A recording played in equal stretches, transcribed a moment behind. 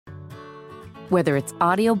Whether it's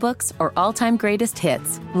audiobooks or all-time greatest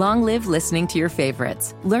hits, long live listening to your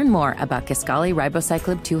favorites. Learn more about Kisqali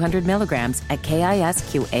Ribociclib 200 milligrams at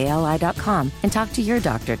KISQALI.com and talk to your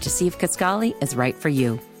doctor to see if Kisqali is right for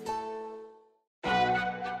you.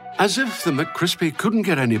 As if the McCrispy couldn't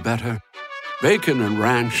get any better, Bacon and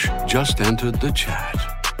Ranch just entered the chat.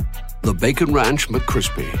 The Bacon Ranch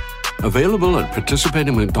McCrispy, available at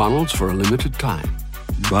participating McDonald's for a limited time.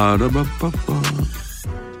 Ba-da-ba-ba-ba.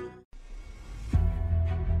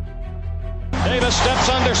 Davis steps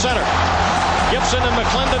under center. Gibson and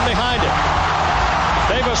McClendon behind him.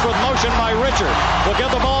 Davis with motion by Richard. Will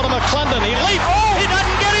give the ball to McClendon. He leaps. Oh, he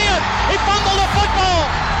doesn't get in. He fumbled the football.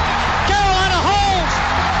 Carolina holds.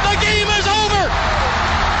 The game is over.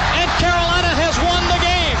 And Carolina has won the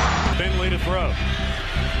game. Finley to throw.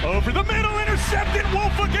 Over the middle, intercepted.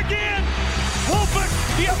 Wolford again. Wolford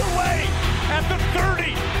the other way at the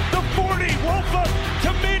 30, the 40. Wolford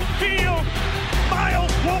to midfield.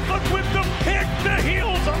 Miles Wolford with the pick, the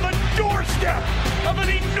heels on the doorstep of an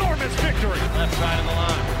enormous victory. Left side of the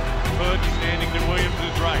line. Hood standing to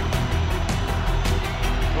Williams' right.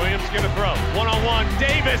 Williams gonna throw. One-on-one.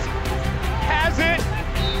 Davis has it.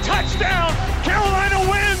 Touchdown. Carolina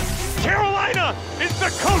wins. Carolina is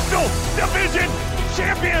the Coastal Division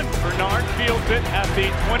champion. Bernard fields it at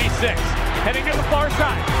the 26. Heading to the far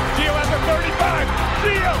side. Gio at the 35.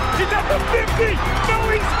 Gio is at the 50. No,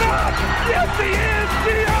 he's not. Yes, he is.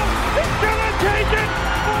 Gio is going to take it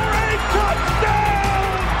for a touchdown.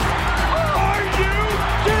 Are you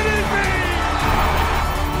kidding me?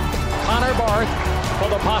 Connor Barth for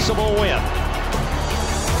the possible win.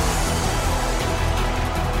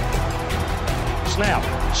 Snap,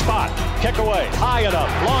 spot, kick away, high enough,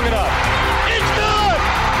 long enough. It's good!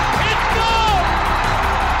 It's good!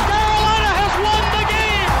 Carolina has won the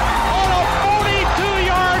game on a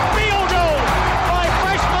 42-yard field goal by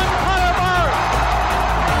freshman Connor Barth.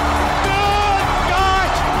 Good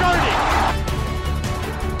gosh, dirty!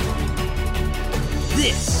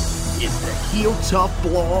 This is the Heel Tough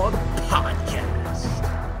Blog Podcast.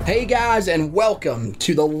 Hey guys, and welcome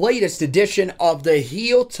to the latest edition of the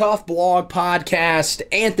Heel Tough Blog Podcast.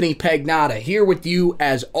 Anthony Pagnotta here with you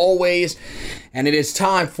as always, and it is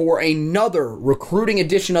time for another recruiting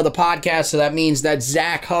edition of the podcast. So that means that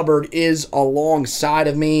Zach Hubbard is alongside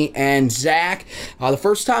of me. And Zach, the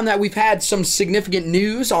first time that we've had some significant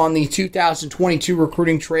news on the 2022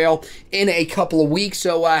 recruiting trail in a couple of weeks.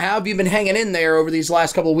 So how have you been hanging in there over these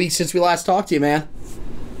last couple of weeks since we last talked to you, man?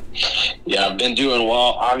 Yeah, I've been doing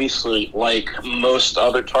well. Obviously, like most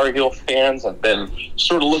other Tar Heel fans, I've been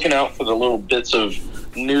sort of looking out for the little bits of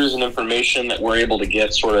news and information that we're able to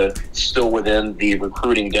get sort of still within the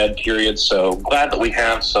recruiting dead period. So glad that we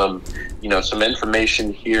have some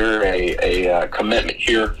information here, a commitment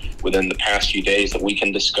here within the past few days that we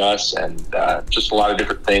can discuss, and just a lot of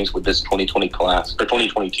different things with this 2020 class, or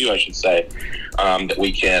 2022, I should say, that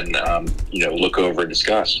we can, look over and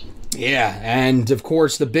discuss. Yeah, and of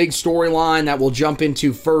course the big storyline that we'll jump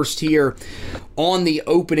into first here on the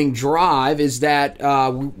opening drive is that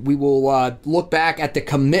we will look back at the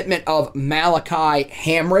commitment of Malaki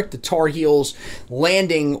Hamrick, the Tar Heels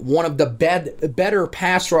landing one of the better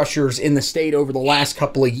pass rushers in the state over the last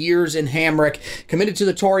couple of years in Hamrick, committed to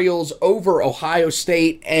the Tar Heels over Ohio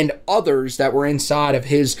State and others that were inside of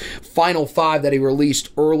his final five that he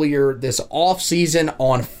released earlier this offseason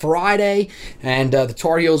on Friday, and the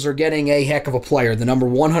Tar Heels are getting a heck of a player, the number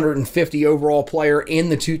 150 overall player in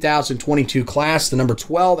the 2022 class, the number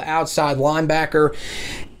 12 outside linebacker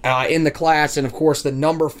in the class, and of course the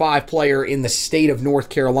number 5 player in the state of North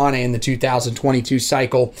Carolina in the 2022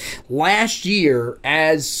 cycle. Last year,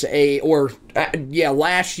 the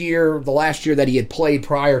last year that he had played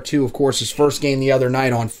prior to, of course, his first game the other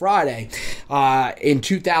night on Friday, in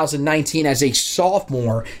 2019 as a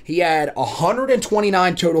sophomore, he had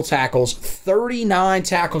 129 total tackles, 39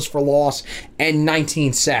 tackles for loss, and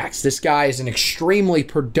 19 sacks. This guy is an extremely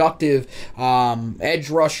productive edge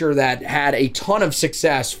rusher that had a ton of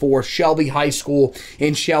success for Shelby High School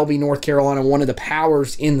in Shelby, North Carolina, one of the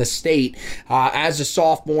powers in the state. As a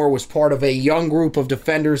sophomore, was part of a young group of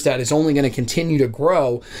defenders that is only going to continue to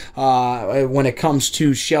grow when it comes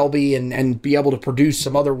to Shelby and be able to produce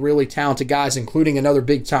some other really talented guys, including another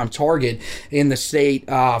big-time target in the state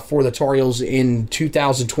for the Tar Heels in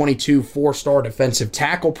 2022 4-star defensive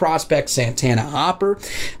tackle prospect, Santana Hopper.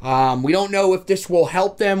 We don't know if this will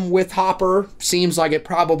help them with Hopper. Seems like it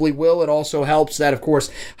probably will. It also helps that, of course,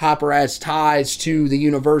 Hopper has ties to the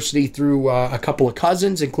university through a couple of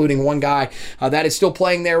cousins, including one guy that is still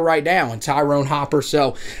playing there right now, and Tyrone Hopper.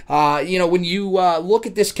 So, when you look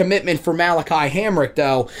at this commitment for Malaki Hamrick,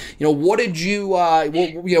 though, what did you,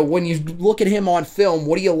 when you look at him on film,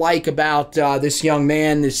 what do you like about this young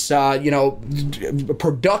man, this,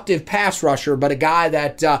 productive pass rusher, but a guy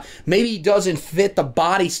that maybe doesn't fit the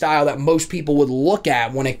body style that most people would look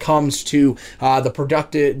at when it comes to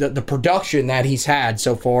the production that he's had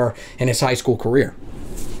so far in his high school career?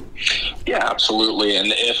 Yeah, absolutely.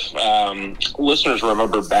 And if listeners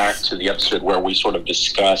remember back to the episode where we sort of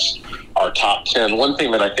discussed our top 10, one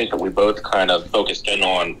thing that I think that we both kind of focused in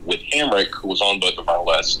on with Hamrick, who was on both of our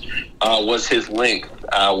lists, was his length.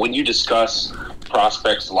 When you discuss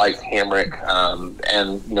prospects like Hamrick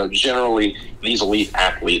and, generally these elite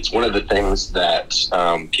athletes, one of the things that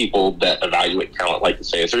people that evaluate talent like to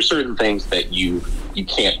say is there's certain things that you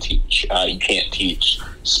can't teach. You can't teach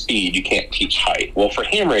speed. You can't teach height. Well, for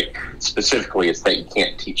Hamrick specifically, it's that you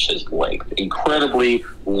can't teach his length. Incredibly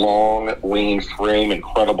long, lean frame,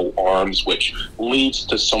 incredible arms, which leads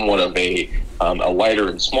to somewhat of a lighter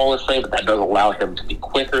and smaller frame, but that does allow him to be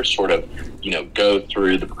quicker, sort of, go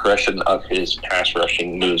through the progression of his pass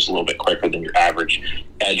rushing moves a little bit quicker than your average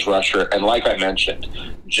edge rusher. And like I mentioned,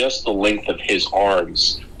 just the length of his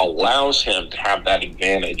arms allows him to have that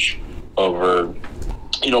advantage over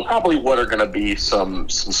probably what are going to be some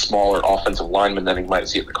smaller offensive linemen that he might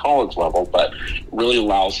see at the college level, but really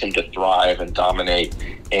allows him to thrive and dominate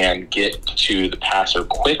and get to the passer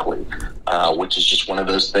quickly, which is just one of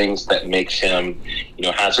those things that makes him,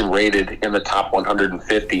 has him rated in the top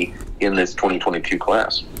 150 in this 2022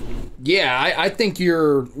 class. Yeah, I think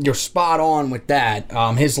you're spot on with that.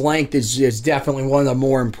 His length is definitely one of the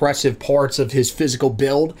more impressive parts of his physical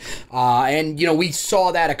build. And we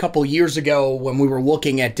saw that a couple years ago when we were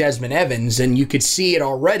looking at Desmond Evans, and you could see it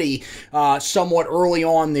already somewhat early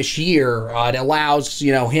on this year. It allows,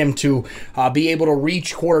 him to be able to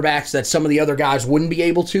reach quarterbacks that some of the other guys wouldn't be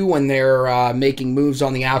able to when they're making moves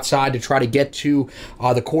on the outside to try to get to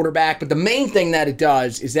the quarterback. But the main thing that it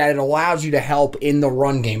does is that it allows you to help in the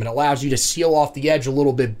run game. It allows you to seal off the edge a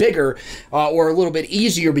little bit bigger or a little bit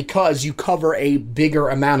easier because you cover a bigger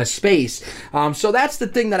amount of space. So that's the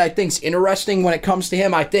thing that I think is interesting when it comes to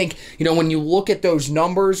him. I think, when you look at those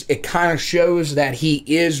numbers, it kind of shows that he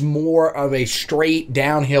is more of a straight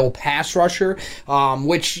downhill pass rusher,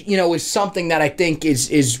 which, is something that I think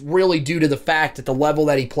is really due to the fact that the level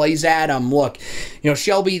that he plays at. Look,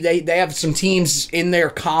 Shelby, they have some teams in their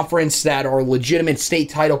conference that are legitimate state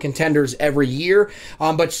title contenders every year,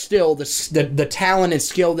 but still, the talent and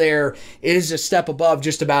skill there is a step above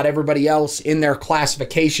just about everybody else in their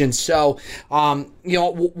classification. So,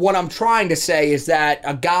 what I'm trying to say is that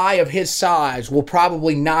a guy of his size will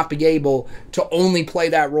probably not be able to only play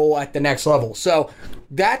that role at the next level. So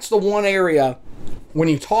that's the one area when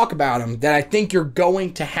you talk about him that I think you're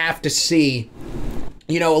going to have to see,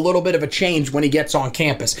 a little bit of a change when he gets on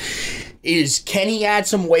campus. Is can he add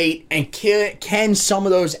some weight, and can some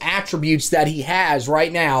of those attributes that he has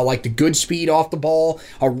right now, like the good speed off the ball,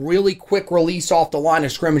 a really quick release off the line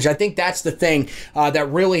of scrimmage, I think that's the thing that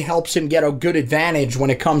really helps him get a good advantage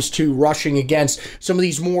when it comes to rushing against some of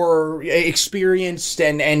these more experienced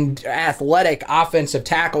and athletic offensive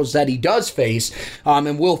tackles that he does face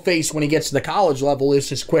and will face when he gets to the college level, is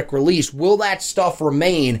his quick release. Will that stuff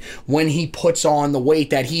remain when he puts on the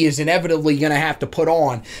weight that he is inevitably going to have to put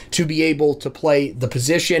on to be able to play the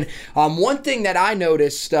position? One thing that I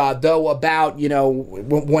noticed, though, about,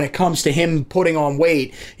 when it comes to him putting on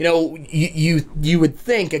weight, you would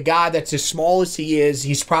think a guy that's as small as he is,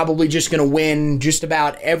 he's probably just going to win just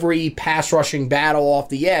about every pass rushing battle off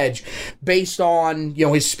the edge based on,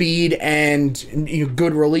 his speed and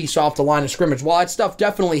good release off the line of scrimmage. While that stuff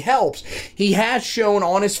definitely helps, he has shown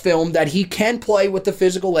on his film that he can play with the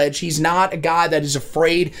physical edge. He's not a guy that is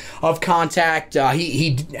afraid of contact.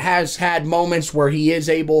 He has had moments where he is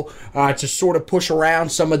able to sort of push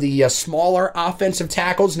around some of the smaller offensive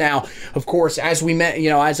tackles. Now, of course, as we met,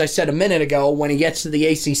 as I said a minute ago, when he gets to the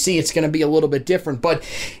ACC, it's going to be a little bit different. But,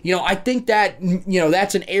 I think that,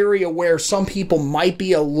 that's an area where some people might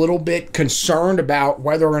be a little bit concerned about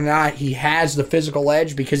whether or not he has the physical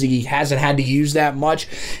edge because he hasn't had to use that much.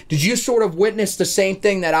 Did you sort of witness the same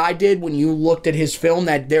thing that I did when you looked at his film,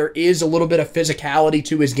 that there is a little bit of physicality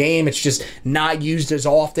to his game? It's just not used as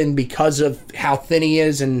often because of how thin he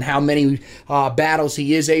is and how many battles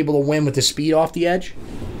he is able to win with the speed off the edge?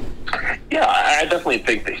 Yeah, I definitely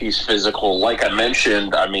think that he's physical. Like I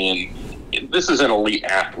mentioned, this is an elite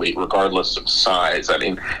athlete regardless of size.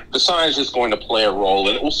 The size is going to play a role,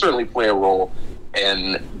 and it will certainly play a role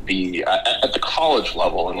in at the college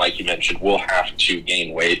level. And like you mentioned, we'll have to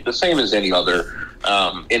gain weight, the same as any other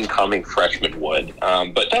incoming freshman would.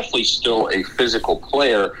 But definitely still a physical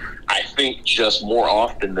player. I think just more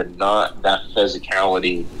often than not, that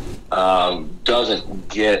physicality doesn't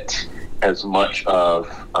get as much of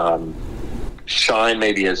shine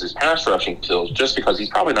maybe as his pass rushing skills, just because he's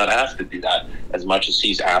probably not asked to do that as much as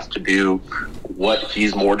he's asked to do what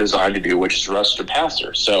he's more designed to do, which is rush the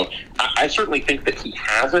passer. So I certainly think that he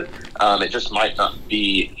has it. It just might not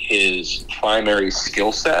be his primary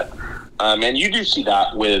skill set. And you do see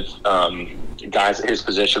that with guys at his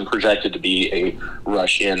position projected to be a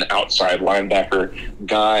rush-in outside linebacker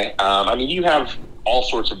guy. I mean, you have all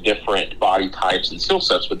sorts of different body types and skill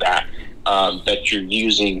sets with that you're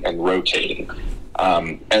using and rotating.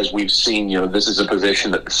 As we've seen, this is a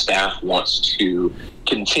position that the staff wants to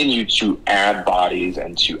continue to add bodies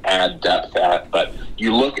and to add depth at. But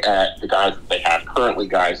you look at the guys that they have currently,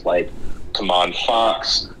 guys like Tamon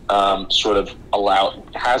Fox,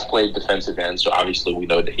 has played defensive end, so obviously we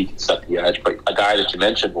know that he can set the edge. But a guy that you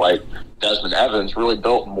mentioned, like Desmond Evans, really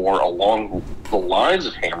built more along the lines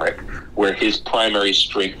of Hamrick, where his primary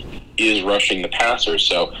strength is rushing the passer.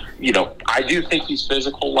 So, I do think he's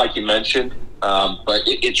physical, like you mentioned, but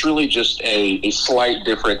it's really just a slight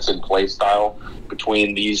difference in play style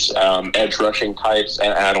between these edge rushing types,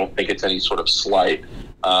 and I don't think it's any sort of slight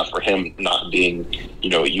for him not being,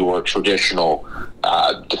 your traditional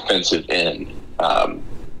defensive end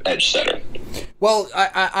edge setter. Well,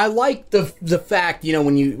 I like the fact,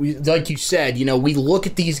 when like you said, we look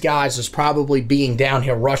at these guys as probably being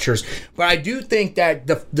downhill rushers, but I do think that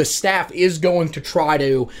the staff is going to try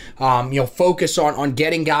to, focus on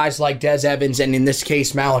getting guys like Des Evans and in this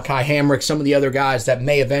case Malaki Hamrick, some of the other guys that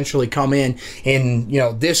may eventually come in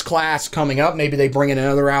this class coming up. Maybe they bring in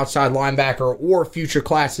another outside linebacker or future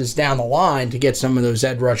classes down the line to get some of those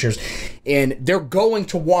edge rushers, and they're going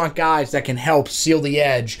to want guys that can help seal the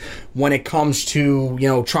edge when it comes to,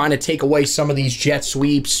 trying to take away some of these jet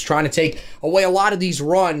sweeps, trying to take away a lot of these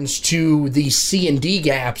runs to the C and D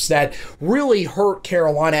gaps that really hurt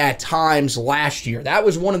Carolina at times last year. That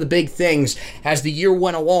was one of the big things as the year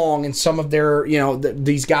went along, and some of their,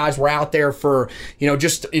 these guys were out there for,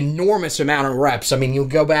 just enormous amount of reps. I mean, you'll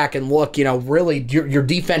go back and look, really your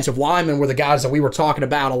defensive linemen were the guys that we were talking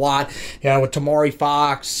about a lot, with Tamari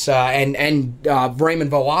Fox and Raymond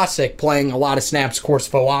Volasic playing a lot of snaps. Of course,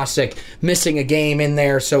 Volasic missing a game in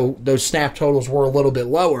there, so those snap totals were a little bit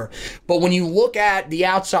lower. But when you look at the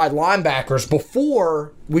outside linebackers,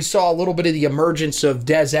 before we saw a little bit of the emergence of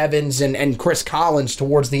Des Evans and Chris Collins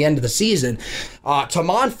towards the end of the season,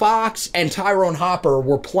 Tamon Fox and Tyrone Hopper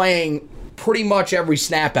were playing pretty much every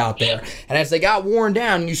snap out there. And as they got worn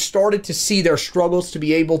down, you started to see their struggles to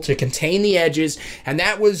be able to contain the edges, and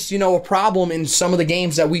that was, a problem in some of the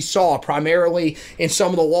games that we saw, primarily in some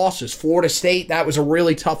of the losses. Florida State, that was a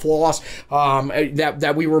really tough loss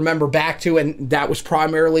that we remember back to, and that was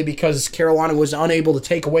primarily because Carolina was unable to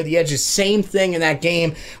take away the edges. Same thing in that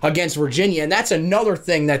game against Virginia, and that's another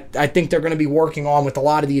thing that I think they're going to be working on with a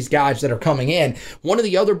lot of these guys that are coming in. One of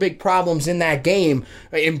the other big problems in that game,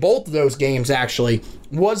 in both of those games actually,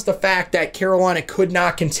 was the fact that Carolina could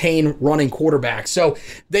not contain running quarterbacks. So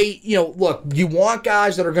they, look, you want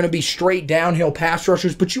guys that are going to be straight downhill pass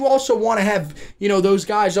rushers, but you also want to have, those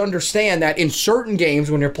guys understand that in certain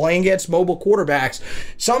games when you're playing against mobile quarterbacks,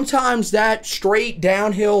 sometimes that straight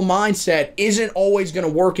downhill mindset isn't always going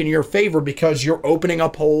to work in your favor because you're opening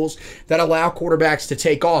up holes that allow quarterbacks to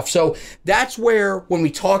take off. So that's where, when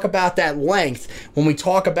we talk about that length, when we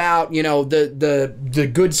talk about,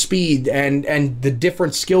 the good speed and the different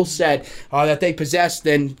skill set that they possess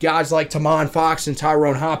than guys like Tamon Fox and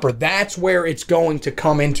Tyrone Hopper, that's where it's going to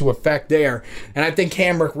come into effect there. And I think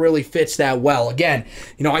Hamrick really fits that well. Again,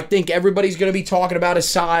 I think everybody's going to be talking about his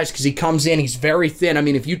size because he comes in, he's very thin. I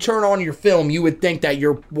mean, if you turn on your film, you would think that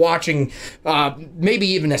you're watching maybe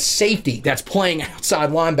even a safety that's playing outside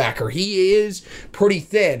linebacker. He is pretty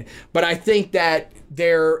thin, but I think that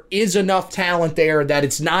there is enough talent there that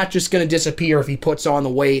it's not just going to disappear if he puts on the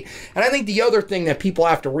weight. And I think the other thing that people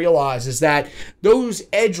have to realize is that those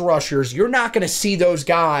edge rushers, you're not going to see those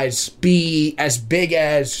guys be as big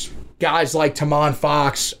as guys like Tamon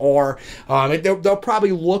Fox, or they'll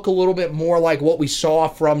probably look a little bit more like what we saw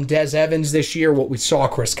from Des Evans this year, what we saw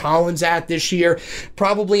Chris Collins at this year,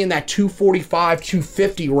 probably in that 245,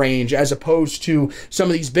 250 range, as opposed to some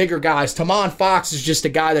of these bigger guys. Tamon Fox is just a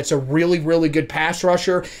guy that's a really, really good pass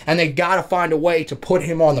rusher, and they've got to find a way to put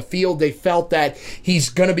him on the field. They felt that he's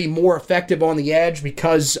going to be more effective on the edge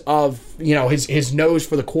because of his nose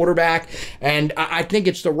for the quarterback, and I think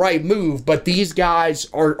it's the right move. But these guys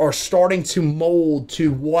are starting to mold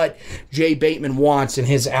to what Jay Bateman wants in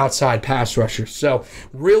his outside pass rusher. So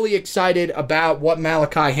really excited about what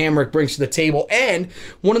Malaki Hamrick brings to the table. And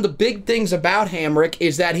one of the big things about Hamrick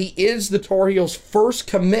is that he is the Tar Heels' first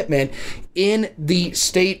commitment in the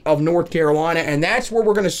state of North Carolina, and that's where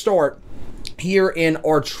we're going to start here in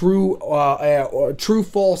our true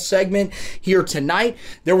false segment here tonight.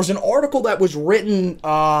 There was an article that was written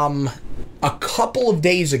a couple of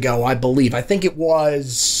days ago, I believe. I think it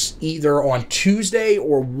was either on Tuesday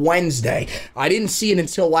or Wednesday. I didn't see it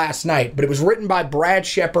until last night, but it was written by Brad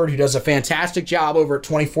Shepard, who does a fantastic job over at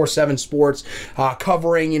 24/7 Sports,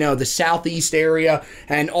 covering, the Southeast area,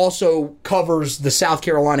 and also covers the South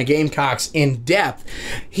Carolina Gamecocks in depth.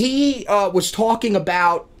 He was talking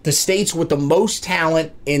about the states with the most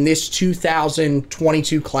talent in this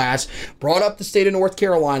 2022 class, brought up the state of North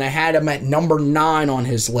Carolina, had them at number 9 on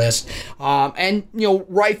his list. And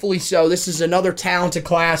rightfully so. This is another talented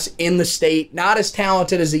class in the state. Not as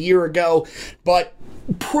talented as a year ago, but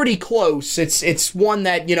pretty close. It's one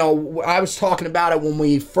that, I was talking about it when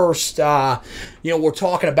we first, were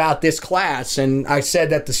talking about this class, and I said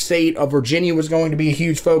that the state of Virginia was going to be a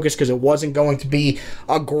huge focus because it wasn't going to be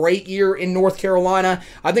a great year in North Carolina.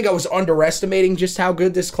 I think I was underestimating just how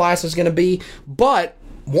good this class is going to be, but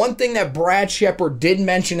one thing that Brad Shepard did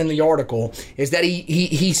mention in the article is that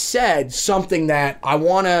he said something that I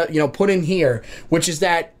want to put in here, which is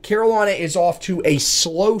that Carolina is off to a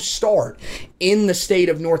slow start in the state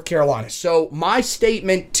of North Carolina. So my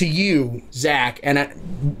statement to you, Zach, and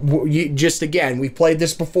just again, we've played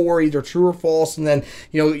this before, either true or false, and then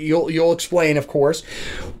you'll explain, of course.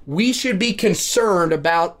 We should be concerned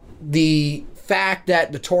about the fact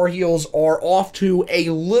that the Tar Heels are off to a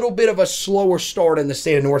little bit of a slower start in the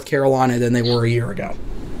state of North Carolina than they were a year ago.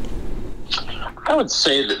 I would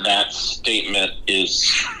say that statement is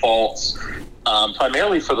false,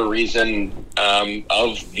 primarily for the reason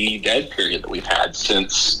of the dead period that we've had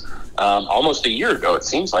since almost a year ago. It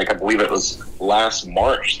seems like, I believe it was last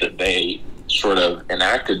March that they sort of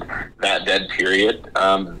enacted that dead period.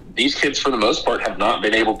 These kids, for the most part, have not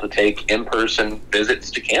been able to take in-person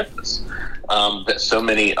visits to campus. That so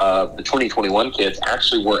many of the 2021 kids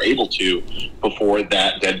actually were able to before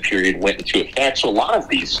that dead period went into effect. So a lot of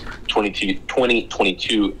these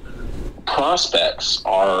 2022 prospects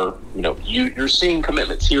are, you're seeing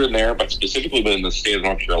commitments here and there, but specifically within the state of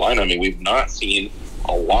North Carolina, we've not seen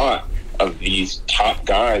a lot of these top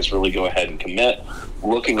guys really go ahead and commit.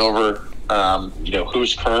 Looking over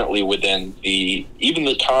who's currently within even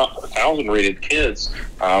the top 1,000 rated kids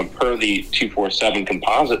per the 247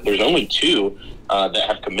 composite. There's only 2 that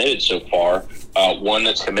have committed so far. One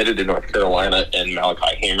that's committed to North Carolina and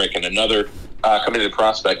Malaki Hamrick, and another committed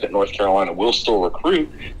prospect that North Carolina will still recruit,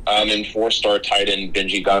 and 4-star tight end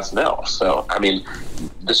Benji Gosnell. So,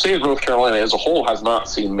 the state of North Carolina as a whole has not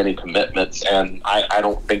seen many commitments, and I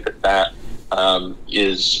don't think that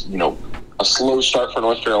is, a slow start for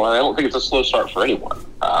North Carolina. I don't think it's a slow start for anyone,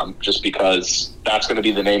 just because that's going to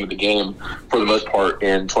be the name of the game for the most part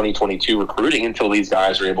in 2022 recruiting until these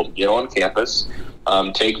guys are able to get on campus,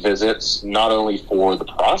 take visits, not only for the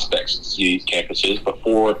prospects to see these campuses, but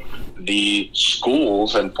for the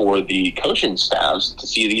schools and for the coaching staffs to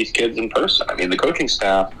see these kids in person. The coaching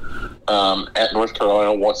staff at North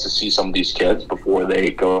Carolina wants to see some of these kids before they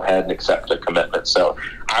go ahead and accept a commitment. So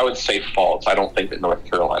I would say false. I don't think that North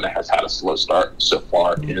Carolina has had a slow start so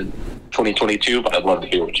far in 2022, but I'd love to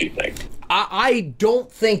hear what you think. I don't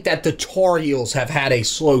think that the Tar Heels have had a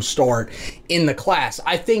slow start in the class.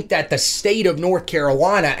 I think that the state of North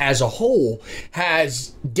Carolina as a whole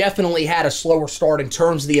has definitely had a slower start in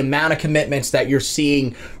terms of the amount of commitments that you're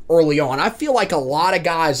seeing early on. I feel like a lot of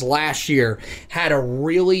guys last year had a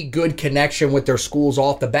really good connection with their schools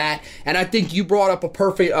off the bat, and I think you brought up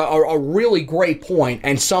a really great point,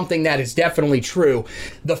 and something that is definitely true.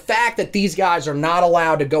 The fact that these guys are not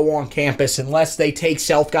allowed to go on campus unless they take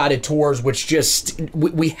self-guided tours, which just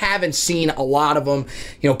we haven't seen a lot of them.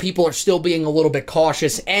 People are still being a little bit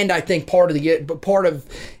cautious, and I think part of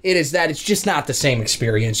it is that it's just not the same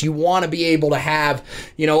experience. You want to be able to have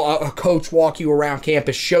a coach walk you around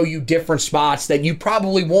campus, show you different spots that you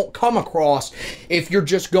probably won't come across if you're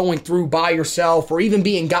just going through by yourself or even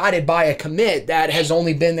being guided by a commit that has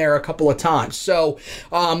only been there a couple of times. So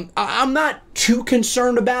I'm not too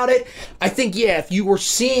concerned about it. I think, if you were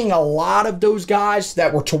seeing a lot of those guys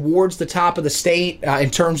that were towards the top of the state in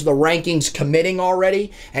terms of the rankings committing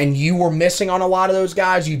already, and you were missing on a lot of those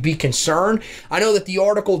guys, you'd be concerned. I know that the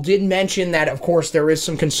article did mention that, of course, there is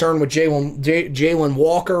some concern with Jalen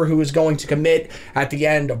Walker, who is going to commit at the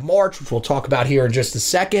end end of March, which we'll talk about here in just a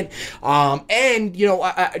second. And, you know,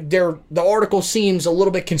 the article seems a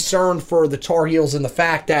little bit concerned for the Tar Heels in the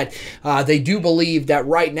fact that they do believe that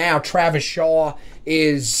right now Travis Shaw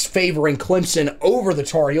is favoring Clemson over the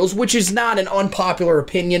Tar Heels, which is not an unpopular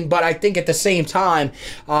opinion, but I think at the same time,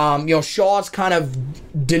 you know, Shaw's kind of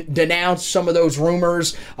denounced some of those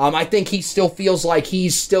rumors. I think he still feels like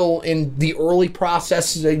he's still in the early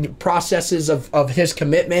processes of his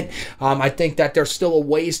commitment. I think that there's still a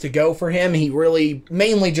ways to go for him. He really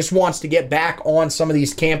mainly just wants to get back on some of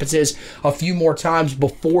these campuses a few more times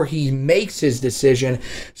before he makes his decision.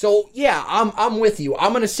 So yeah, I'm with you.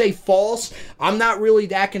 I'm going to say false. I'm not really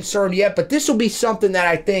that concerned yet, but this will be something that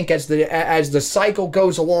I think as the cycle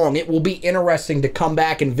goes along, it will be interesting to come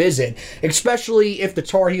back and visit, especially if the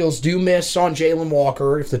Tar Heels do miss on Jalen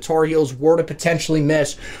Walker, if the Tar Heels were to potentially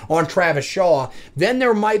miss on Travis Shaw, then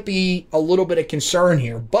there might be a little bit of concern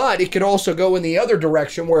here. But it could also go in the other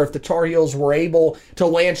direction where if the Tar Heels were able to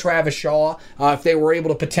land Travis Shaw, if they were able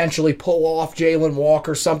to potentially pull off Jalen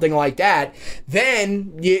Walker, something like that,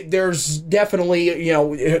 then there's definitely, you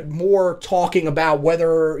know, more talking about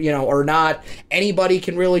whether, you know, or not anybody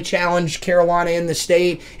can really challenge Carolina in the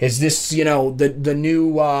state. Is this, you know, the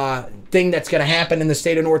new thing that's going to happen in the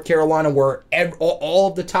state of North Carolina where all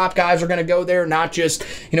of the top guys are going to go there, not just,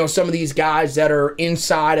 you know, some of these guys that are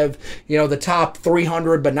inside of, you know, the top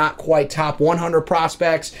 300 but not quite top 100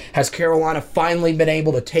 prospects? Has Carolina finally been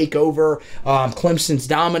able to take over Clemson's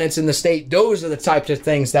dominance in the state? Those are the types of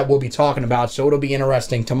things that we'll be talking about, so it'll be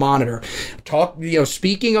interesting to monitor.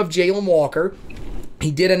 Speaking of Jalen Walker,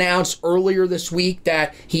 he did announce earlier this week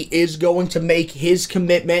that he is going to make his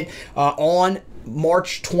commitment on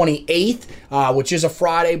March 28th, which is a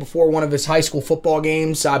Friday before one of his high school football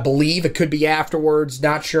games. I believe it could be afterwards.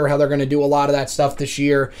 Not sure how they're going to do a lot of that stuff this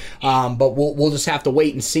year, but we'll just have to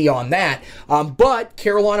wait and see on that. But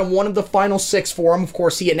Carolina won of the final 6 for him. Of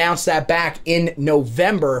course, he announced that back in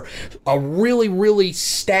November. A really, really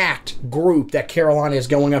stacked group that Carolina is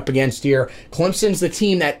going up against here. Clemson's the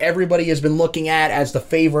team that everybody has been looking at as the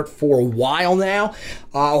favorite for a while now.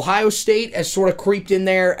 Ohio State has sort of creeped in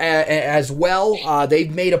there as well.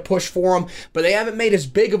 They've made a push for him, but they haven't made as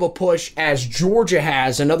big of a push as Georgia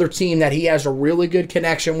has, another team that he has a really good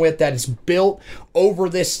connection with that is built over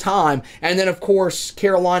this time. And then, of course,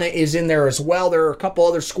 Carolina is in there as well. There are a couple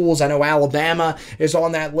other schools. I know Alabama is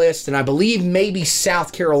on that list, and I believe maybe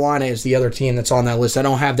South Carolina is the other team that's on that list. I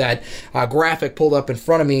don't have that graphic pulled up in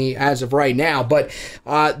front of me as of right now, but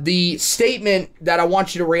the statement that I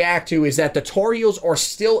want you to react to is that the Tar Heels are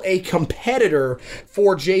still a competitor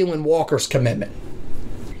for Jalen Walker's commitment.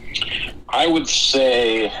 I would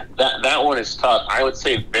say that one is tough. I would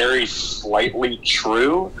say very slightly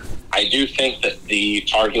true. I do think that the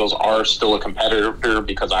Tar Heels are still a competitor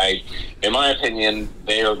because in my opinion,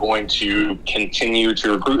 they are going to continue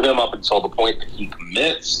to recruit him up until the point that he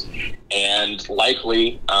commits, and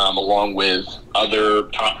likely, along with other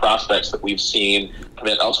top prospects that we've seen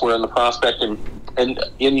commit elsewhere in the prospect and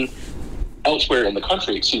in elsewhere in the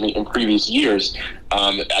country, in previous years,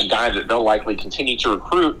 a guy that they'll likely continue to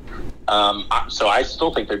recruit. So I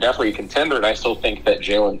still think they're definitely a contender, and I still think that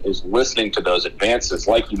Jalen is listening to those advances.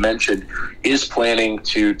 Like you mentioned, is planning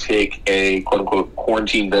to take a quote-unquote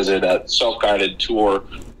quarantine visit, a self-guided tour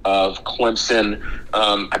of Clemson,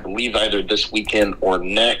 I believe either this weekend or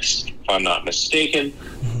next, if I'm not mistaken.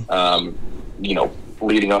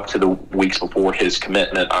 Leading up to the weeks before his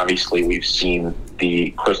commitment, obviously we've seen the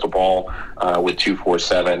crystal ball with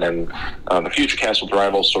 247 and the future Castle's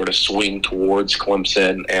rivals sort of swing towards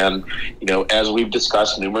Clemson. And, as we've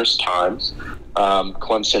discussed numerous times,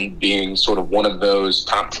 Clemson being sort of one of those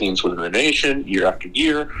top teams within the nation year after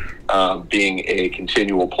year, being a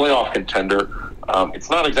continual playoff contender, it's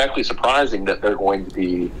not exactly surprising that they're going to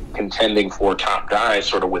be contending for top guys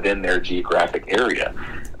sort of within their geographic area.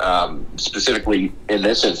 Specifically in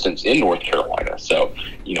this instance in North Carolina. So,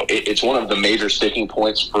 it's one of the major sticking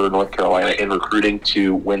points for North Carolina in recruiting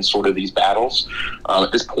to win sort of these battles.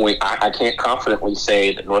 At this point, I can't confidently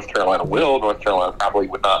say that North Carolina will. North Carolina probably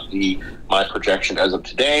would not be my projection as of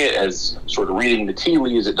today. As sort of reading the tea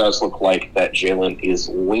leaves, it does look like that Jalen is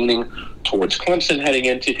leaning towards Clemson heading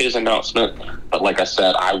into his announcement. But like I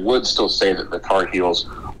said, I would still say that the Tar Heels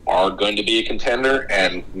are going to be a contender,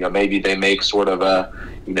 and maybe they make sort of a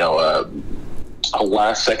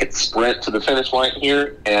last-second sprint to the finish line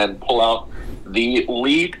here and pull out the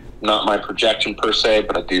lead. Not my projection per se,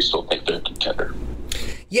 but I do still think they're a contender.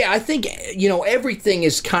 Yeah, I think, everything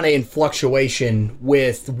is kind of in fluctuation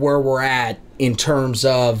with where we're at in terms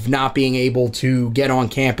of not being able to get on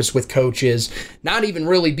campus with coaches, not even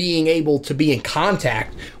really being able to be in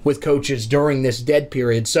contact with coaches during this dead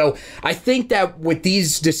period. So I think that with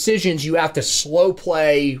these decisions, you have to slow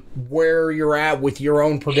play where you're at with your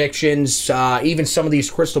own predictions, even some of these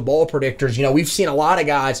crystal ball predictors. We've seen a lot of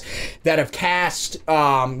guys that have cast,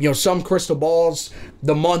 some crystal balls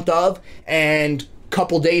the month of, and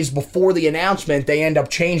couple days before the announcement, they end up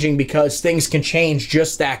changing because things can change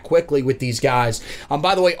just that quickly with these guys.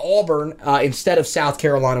 By the way, Auburn, instead of South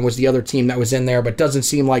Carolina, was the other team that was in there, but doesn't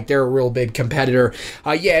seem like they're a real big competitor.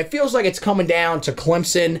 It feels like it's coming down to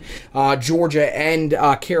Clemson, Georgia, and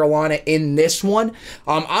Carolina in this one.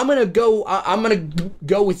 I'm gonna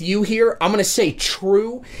go with you here. I'm gonna say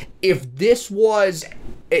true.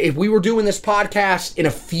 If we were doing this podcast in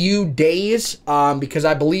a few days, because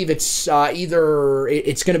I believe it's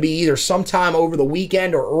going to be either sometime over the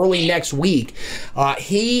weekend or early next week,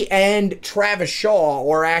 he and Travis Shaw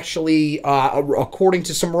are actually, according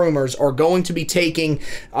to some rumors, are going to be taking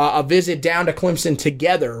a visit down to Clemson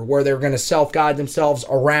together, where they're going to self-guide themselves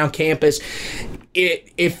around campus.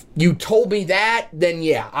 If you told me that, then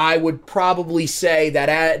yeah, I would probably say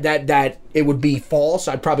that it would be false.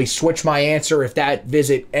 I'd probably switch my answer if that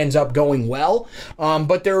visit ends up going well.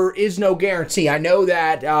 But there is no guarantee. I know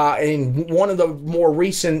that in one of the more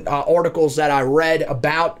recent articles that I read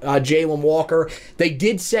about Jalen Walker, they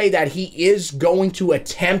did say that he is going to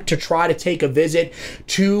attempt to try to take a visit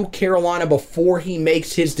to Carolina before he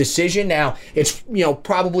makes his decision. Now, it's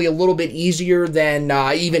probably a little bit easier than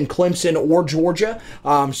even Clemson or Georgia.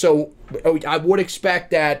 So I would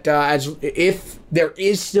expect that if there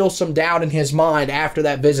is still some doubt in his mind after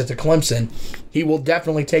that visit to Clemson, he will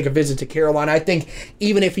definitely take a visit to Carolina. I think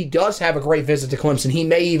even if he does have a great visit to Clemson, he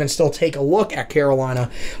may even still take a look at Carolina.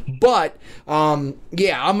 But, I'm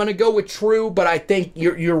going to go with true, but I think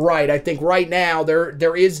you're right. I think right now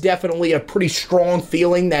there is definitely a pretty strong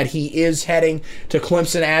feeling that he is heading to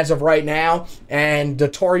Clemson as of right now, and the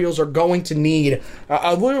Tar Heels are going to need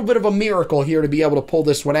a little bit of a miracle here to be able to pull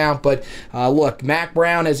this one out. But look, Mack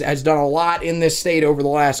Brown has done a lot in this state over the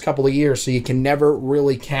last couple of years, so you can never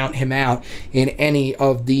really count him out in any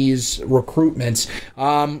of these recruitments.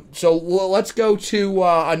 So let's go to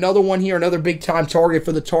another one here, another big-time target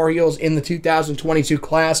for the Tar Heels in the 2022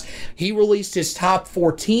 class. He released his top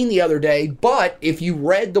 14 the other day, but if you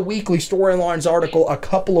read the Weekly Storylines article a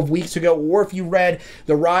couple of weeks ago, or if you read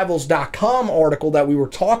the Rivals.com article that we were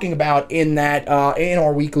talking about in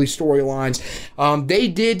our Weekly Storylines, they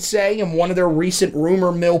did say in one of their recent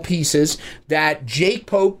rumor mill pieces that Jake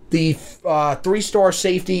Pope, the three-star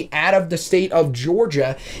safety out of the state of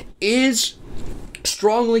Georgia, is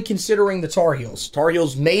strongly considering the Tar Heels. Tar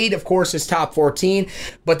Heels made, of course, his top 14,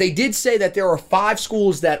 but they did say that there are 5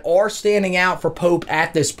 schools that are standing out for Pope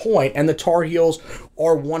at this point, and the Tar Heels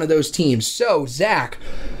are one of those teams. So, Zach,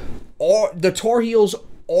 the Tar Heels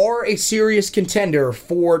are a serious contender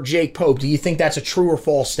for Jake Pope. Do you think that's a true or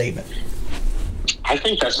false statement? I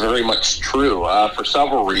think that's very much true for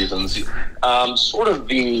several reasons. Sort of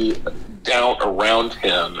the doubt around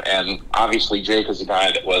him, and obviously Jake is a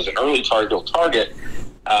guy that was an early Tar Heel target,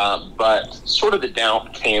 but sort of the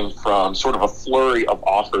doubt came from sort of a flurry of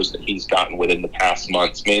offers that he's gotten within the past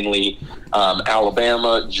months. Mainly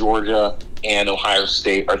Alabama, Georgia, and Ohio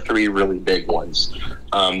State are 3 really big ones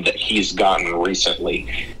that he's gotten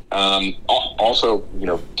recently. Also,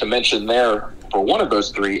 to mention there, for one of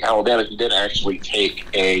those 3, Alabama, he did actually take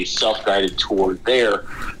a self-guided tour there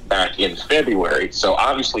back in February. So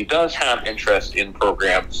obviously does have interest in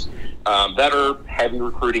programs that are heavy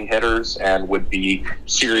recruiting hitters and would be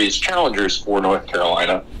serious challengers for North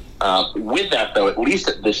Carolina. With that, though, at least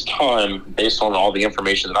at this time, based on all the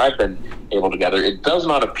information that I've been able to gather, it does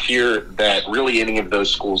not appear that really any of those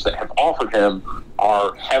schools that have offered him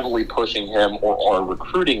are heavily pushing him or are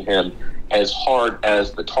recruiting him as hard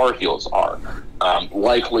as the Tar Heels are.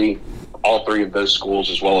 Likely all 3 of those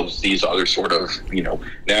schools, as well as these other sort of,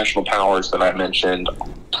 national powers that I mentioned,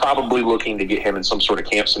 probably looking to get him in some sort of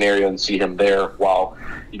camp scenario and see him there, while,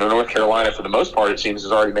 North Carolina, for the most part, it seems,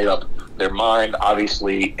 has already made up their mind.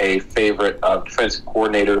 Obviously, a favorite of defensive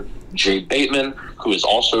coordinator Jay Bateman, who is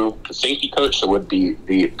also the safety coach, so would be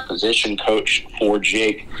the position coach for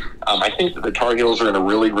Jake. I think that the Tar Heels are in a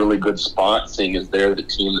really, really good spot, seeing as they're the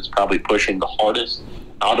team that's probably pushing the hardest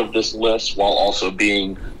out of this list, while also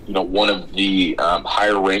being, one of the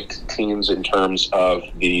higher-ranked teams in terms of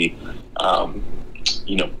the,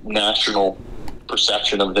 national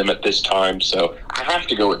perception of them at this time. So I have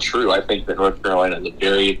to go with true. I think that North Carolina is a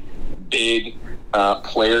very big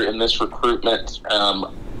player in this recruitment.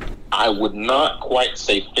 I would not quite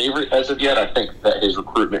say favorite as of yet. I think that his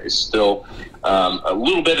recruitment is still a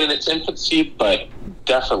little bit in its infancy, but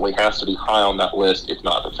definitely has to be high on that list, if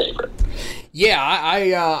not the favorite. Yeah,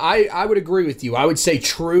 I would agree with you. I would say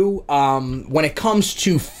true. When it comes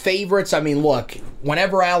to favorites, I mean, look,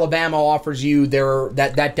 whenever Alabama offers you,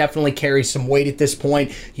 that definitely carries some weight at this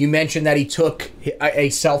point. You mentioned that he took a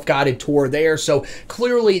self-guided tour there, so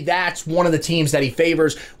clearly that's one of the teams that he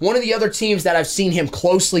favors. One of the other teams that I've seen him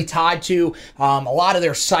closely tied to, a lot of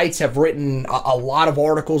their sites have written a lot of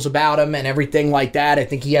articles about him and everything like that. I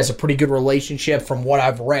think he has a pretty good relationship from what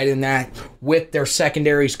I've read in that with their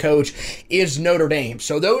secondaries coach is Notre Dame.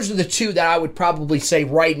 So those are the two that I would probably say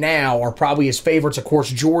right now are probably his favorites. Of course,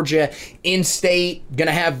 Georgia, in-state, going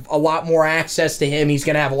to have a lot more access to him. He's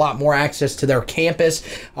going to have a lot more access to their campus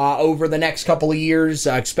over the next couple of years,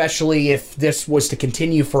 especially if this was to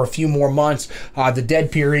continue for a few more months. The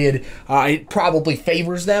dead period, it probably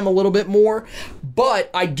favors them a little bit more. But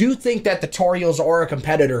I do think that the Tar Heels are a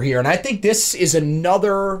competitor here, and I think this is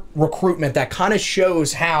another recruitment that kind of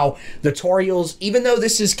shows how the Tar Heels, even though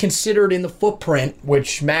this is considered in the footprint,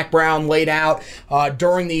 which Mac Brown laid out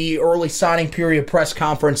during the early signing period press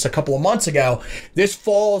conference a couple of months ago, this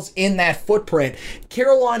falls in that footprint.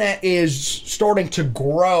 Carolina is starting to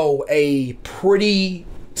grow a pretty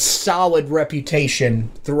solid reputation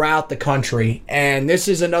throughout the country, and this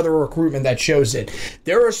is another recruitment that shows it.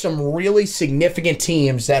 There are some really significant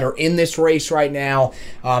teams that are in this race right now.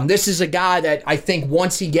 This is a guy that I think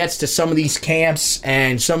once he gets to some of these camps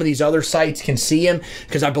and some of these other sites can see him,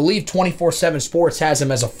 because I believe 24/7 Sports has him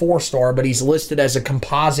as a 4-star, but he's listed as a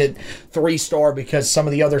composite 3-star because some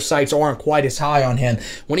of the other sites aren't quite as high on him.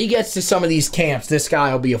 When he gets to some of these camps, this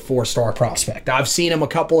guy will be a 4-star prospect. I've seen him a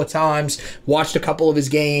couple of times, watched a couple of his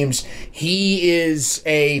games. He is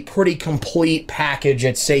a pretty complete package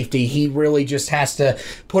at safety. He really just has to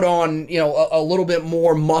put on, a little bit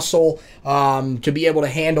more muscle to be able to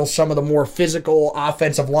handle some of the more physical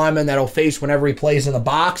offensive linemen that he'll face whenever he plays in the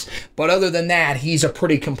box. But other than that, he's a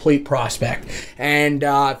pretty complete prospect. And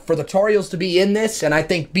for the Tar Heels to be in this, and I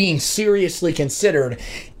think being seriously considered,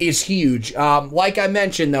 is huge. Like I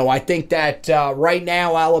mentioned, though, I think that right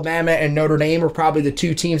now Alabama and Notre Dame are probably the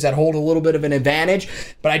two teams that hold a little bit of an advantage.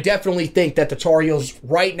 But I definitely think that the Tar Heels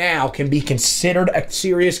right now can be considered a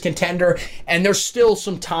serious contender, and there's still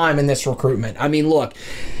some time in this recruitment. I mean, look,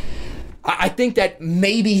 I think that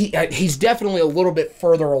maybe he's definitely a little bit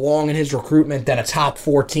further along in his recruitment than a top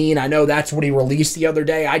 14. I know that's what he released the other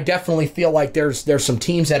day. I definitely feel like there's some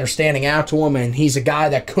teams that are standing out to him, and he's a guy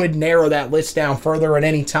that could narrow that list down further at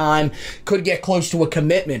any time, could get close to a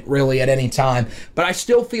commitment really at any time. But I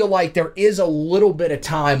still feel like there is a little bit of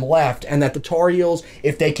time left, and that the Tar Heels,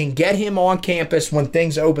 if they can get him on campus when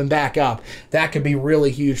things open back up, that could be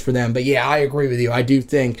really huge for them. But yeah, I agree with you. I do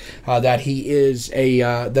think that he is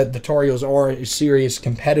that the Tar Heels are a serious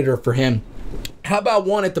competitor for him. How about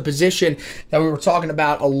one at the position that we were talking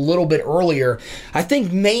about a little bit earlier? I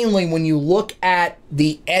think mainly when you look at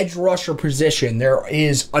the edge rusher position, there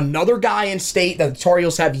is another guy in state that the Tar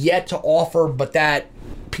Heels have yet to offer, but that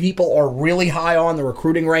people are really high on. The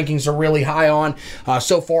recruiting rankings are really high on.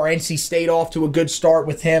 So far, NC State off to a good start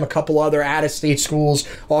with him. A couple other out-of-state schools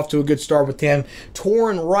off to a good start with him.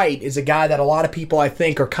 Torrin Wright is a guy that a lot of people, I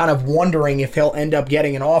think, are kind of wondering if he'll end up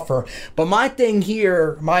getting an offer. But my thing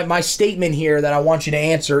here, my statement here that I want you to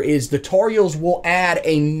answer is the Tar Heels will add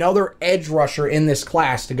another edge rusher in this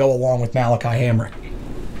class to go along with Malaki Hamrick.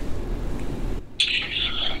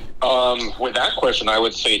 With that question, I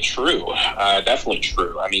would say true. Definitely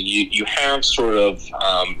true. I mean, you have sort of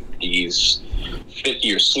these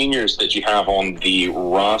fifth-year seniors that you have on the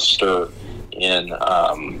roster in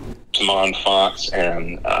Tamon Fox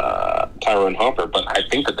and Tyrone Hopper, but I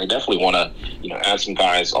think that they definitely want to, add some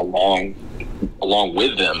guys along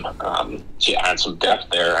with them to add some depth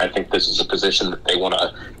there. I think this is a position that they want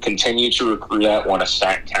to continue to recruit at, want to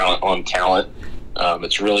stack talent on talent.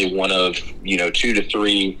 It's really one of, 2 to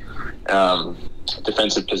 3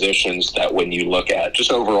 defensive positions that when you look at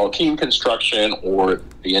just overall team construction or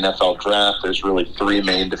the NFL draft, there's really 3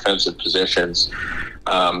 main defensive positions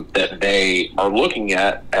that they are looking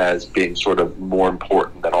at as being sort of more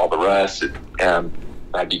important than all the rest.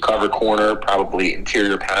 I'd be cover corner, probably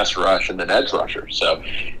interior pass rush, and then edge rusher. So,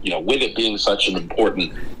 with it being such an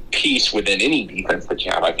important piece within any defense that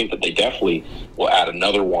you have, I think that they definitely will add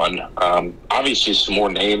another one. Obviously, some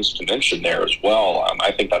more names to mention there as well.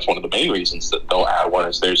 I think that's one of the main reasons that they'll add one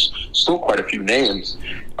is there's still quite a few names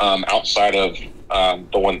outside of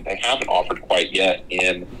the one they haven't offered quite yet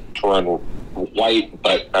in Torrin White.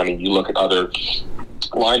 But, I mean, you look at other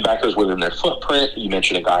linebackers within their footprint. You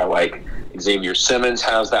mentioned a guy like Xavier Simmons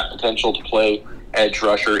has that potential to play edge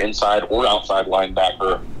rusher, inside or outside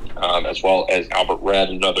linebacker, as well as Albert Red,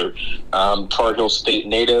 another Tar Heel State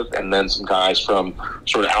native, and then some guys from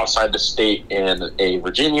sort of outside the state in a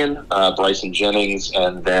Virginian, Bryson Jennings,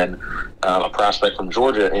 and then a prospect from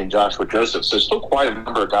Georgia in Joshua Joseph. So still quite a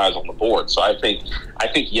number of guys on the board. So I think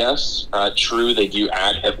yes, true, they do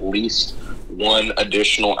add at least one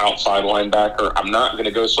additional outside linebacker. I'm not going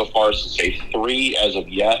to go so far as to say 3 as of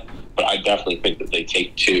yet, but I definitely think that they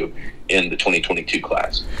take 2 in the 2022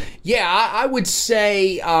 class. Yeah, I would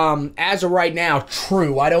say as of right now,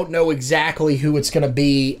 true. I don't know exactly who it's going to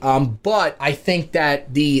be, but I think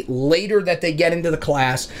that the later that they get into the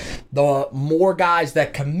class, the more guys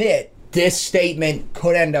that commit, this statement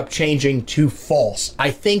could end up changing to false.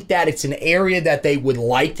 I think that it's an area that they would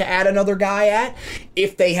like to add another guy at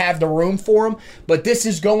if they have the room for him, but this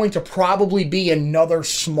is going to probably be another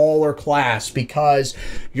smaller class because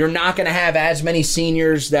you're not going to have as many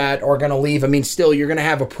seniors that are going to leave. I mean, still, you're going to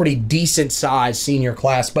have a pretty decent sized senior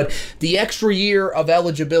class, but the extra year of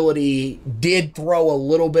eligibility did throw a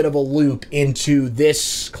little bit of a loop into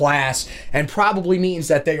this class and probably means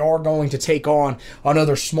that they are going to take on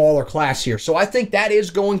another smaller class here. So I think that is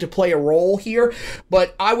going to play a role here,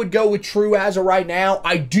 but I would go with true as of right now.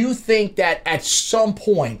 I do think that at some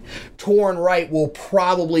point, Torrin Wright will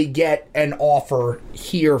probably get an offer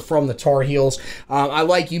here from the Tar Heels. I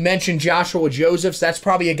like you mentioned Joshua Josephs. That's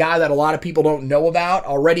probably a guy that a lot of people don't know about.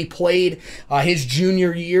 Already played his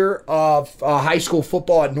junior year of high school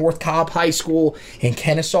football at North Cobb High School in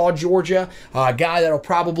Kennesaw, Georgia. A guy that'll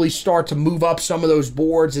probably start to move up some of those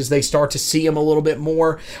boards as they start to see him a little bit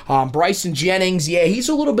more. Bryson Jennings, yeah, he's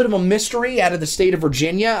a little bit of a mystery out of the state of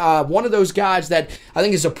Virginia. One of those guys that I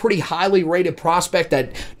think is a pretty highly rated prospect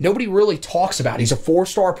that nobody really talks about. He's a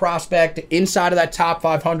 4-star prospect inside of that top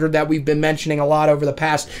 500 that we've been mentioning a lot over the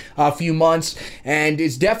past few months, and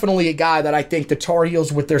is definitely a guy that I think the Tar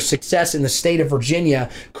Heels, with their success in the state of Virginia,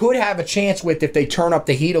 could have a chance with if they turn up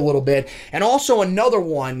the heat a little bit. And also another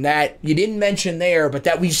one that you didn't mention there, but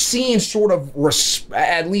that we've seen sort of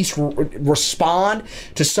at least respond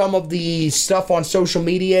to some of the stuff on social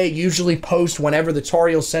media, usually post whenever the Tar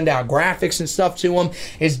Heels send out graphics and stuff to him,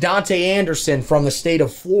 is Dante Anderson from the state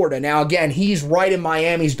of Florida. Now, again, he's right in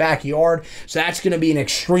Miami's backyard, so that's going to be an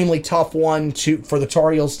extremely tough one for the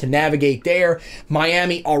Tar Heels to navigate there.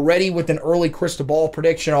 Miami already with an early crystal ball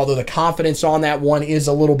prediction, although the confidence on that one is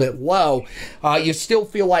a little bit low. You still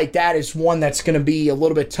feel like that is one that's going to be a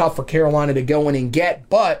little bit tough for Carolina to go in and get,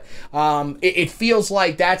 but it feels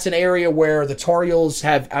like that's an area where the Tar Heels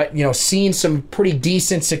have seen some pretty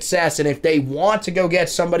decent success, and if they want to go get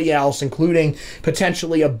somebody else, including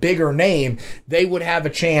potentially a bigger name, they would have a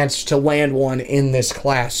chance to land one in this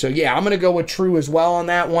class. So yeah, I'm going to go with true as well on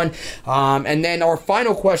that one. And then our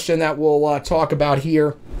final question that we'll talk about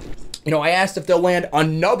here, I asked if they'll land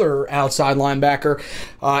another outside linebacker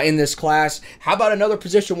in this class. How about another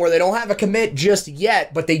position where they don't have a commit just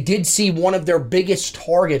yet, but they did see one of their biggest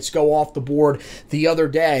targets go off the board the other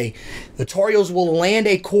day? The Tar Heels will land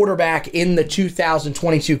a quarterback in the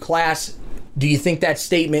 2022 class. Do you think that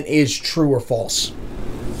statement is true or false?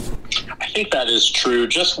 I think that is true,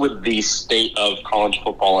 just with the state of college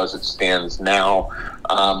football as it stands now,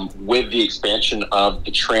 with the expansion of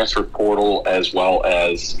the transfer portal, as well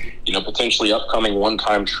as potentially upcoming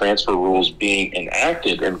one-time transfer rules being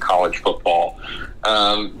enacted in college football.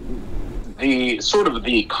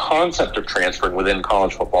 The concept of transferring within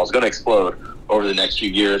college football is going to explode over the next few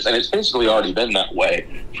years, and it's basically already been that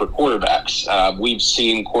way for quarterbacks. We've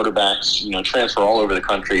seen quarterbacks, transfer all over the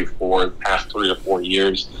country for the past 3 or 4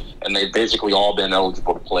 years, and they've basically all been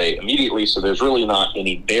eligible to play immediately, so there's really not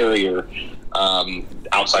any barrier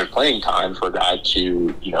outside playing time for a guy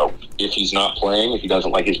to, if he's not playing, if he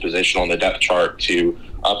doesn't like his position on the depth chart, to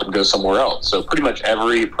up and go somewhere else. So pretty much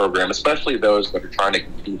every program, especially those that are trying to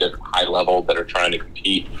compete at a high level, that are trying to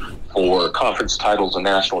compete for conference titles and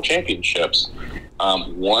national championships,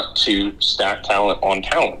 want to stack talent on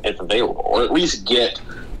talent if available, or at least get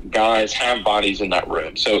guys, have bodies in that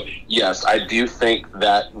room. So yes, I do think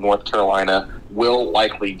that North Carolina will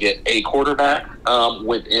likely get a quarterback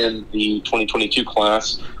within the 2022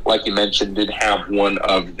 class. Like you mentioned, did have one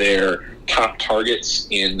of their top targets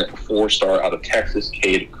in 4-star out of Texas,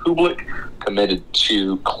 Cade Kublik, committed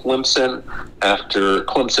to Clemson after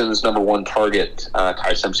Clemson's number 1 target,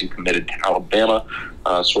 Ty Simpson, committed to Alabama.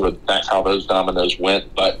 That's how those dominoes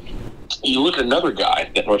went. But you look at another guy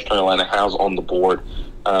that North Carolina has on the board,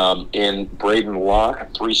 in Braden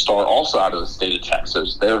Locke, 3-star, also out of the state of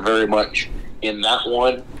Texas. They're very much in that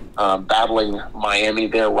one, battling Miami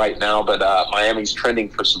there right now, but Miami's trending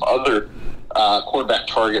for some other quarterback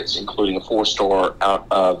targets, including a 4-star out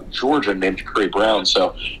of Georgia named Curry Brown.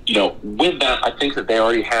 So, with that, I think that they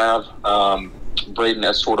already have Braden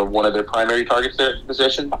as sort of one of their primary targets there at the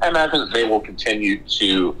position. I imagine that they will continue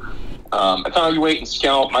to evaluate and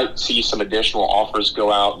scout, might see some additional offers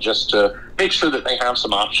go out just to make sure that they have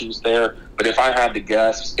some options there. But if I had to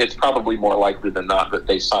guess, it's probably more likely than not that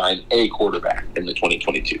they sign a quarterback in the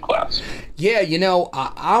 2022 class. Yeah,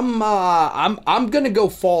 I'm going to go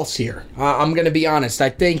false here. I'm going to be honest. I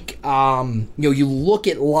think you look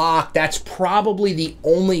at Locke, that's probably the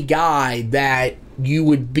only guy that you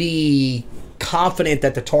would be confident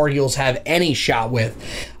that the Tar Heels have any shot with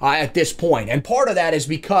at this point. And part of that is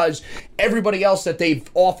because everybody else that they've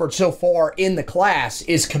offered so far in the class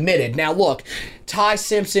is committed. Now, look, Ty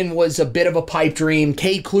Simpson was a bit of a pipe dream.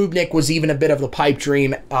 Cade Klubnik was even a bit of a pipe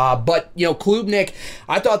dream. But Klubnik,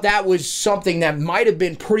 I thought that was something that might have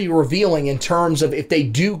been pretty revealing in terms of if they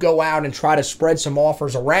do go out and try to spread some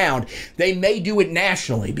offers around, they may do it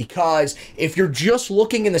nationally. Because if you're just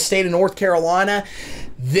looking in the state of North Carolina,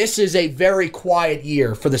 this is a very quiet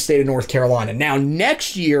year for the state of North Carolina. Now,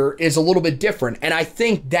 next year is a little bit different, and I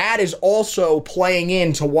think that is also playing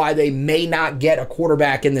into why they may not get a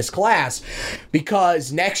quarterback in this class,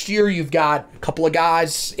 because next year you've got a couple of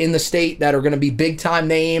guys in the state that are going to be big-time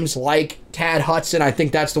names like Tad Hudson. I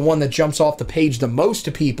think that's the one that jumps off the page the most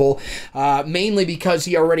to people, mainly because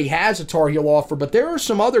he already has a Tar Heel offer. But there are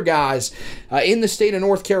some other guys in the state of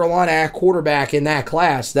North Carolina at quarterback in that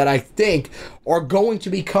class that I think are going to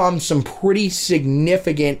become some pretty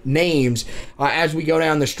significant names as we go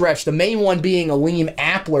down the stretch. The main one being Aleem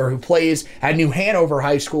Appler, who plays at New Hanover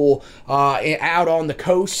High School out on the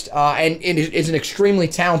coast and is an extremely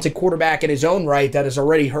talented quarterback in his own right that has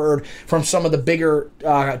already heard from some of the bigger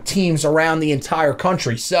teams around the entire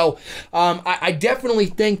country. So I definitely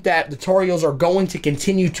think that the Tar Heels are going to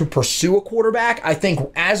continue to pursue a quarterback. I think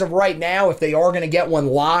as of right now, if they are going to get one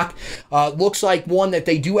locked, looks like one that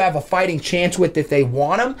they do have a fighting chance with if they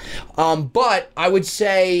want him. But I would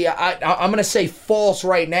say, I'm going to say false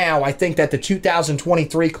right now. I think that the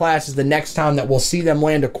 2023 class is the next time that we'll see them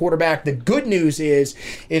land a quarterback. The good news is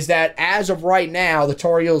that as of right now, the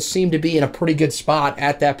Tar Heels seem to be in a pretty good spot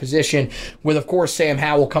at that position with, of course, Sam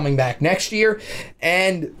Howell coming back next year,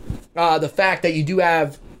 and the fact that you do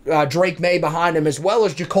have Drake May behind him, as well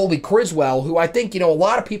as Jacoby Criswell, who I think, a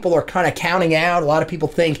lot of people are kind of counting out. A lot of people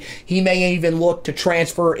think he may even look to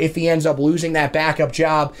transfer if he ends up losing that backup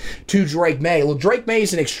job to Drake May. Look, Drake May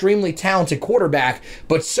is an extremely talented quarterback,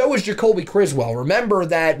 but so is Jacoby Criswell. Remember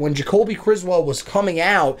that when Jacoby Criswell was coming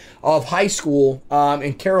out of high school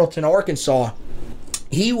in Carrollton, Arkansas,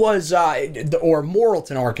 he was, or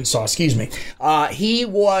Morrilton, Arkansas, excuse me. He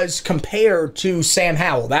was compared to Sam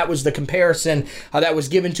Howell. That was the comparison that was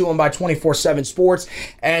given to him by 24/7 Sports.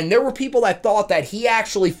 And there were people that thought that he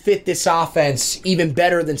actually fit this offense even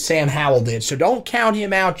better than Sam Howell did. So don't count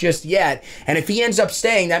him out just yet. And if he ends up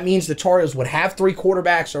staying, that means the Tar Heels would have 3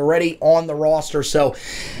 quarterbacks already on the roster. So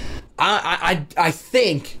I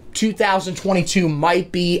think 2022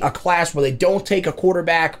 might be a class where they don't take a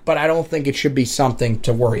quarterback, but I don't think it should be something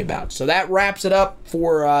to worry about. So that wraps it up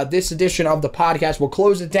for this edition of the podcast. We'll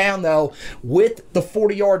close it down, though, with the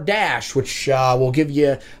 40-yard dash, which will give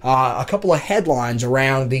you a couple of headlines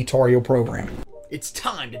around the Tar Heel program. It's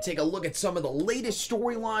time to take a look at some of the latest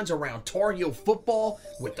storylines around Tar Heel football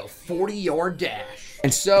with the 40-yard dash.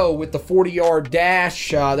 And so, with the 40-yard dash,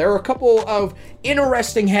 there are a couple of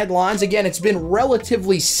interesting headlines. Again, it's been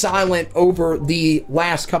relatively silent over the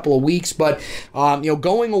last couple of weeks, but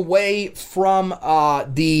going away from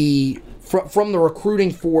the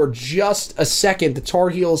recruiting for just a second, the Tar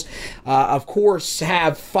Heels, of course,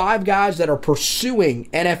 have 5 guys that are pursuing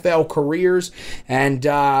NFL careers, and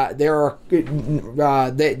they're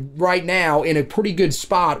right now in a pretty good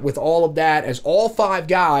spot with all of that, as all 5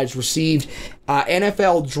 guys received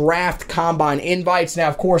NFL Draft Combine invites. Now,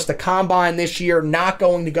 of course, the Combine this year not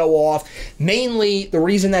going to go off. Mainly, the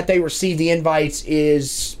reason that they received the invites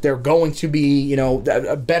is they're going to be,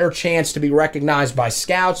 a better chance to be recognized by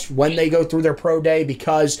scouts when they go through their pro day,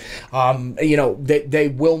 because,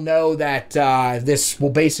 they will know that this will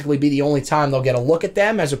basically be the only time they'll get a look at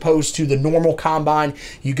them, as opposed to the normal Combine.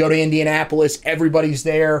 You go to Indianapolis, everybody's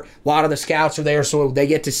there, a lot of the scouts are there, so they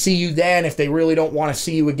get to see you then if they really don't want to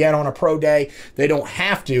see you again on a pro day. they don't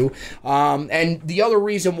have to. And the other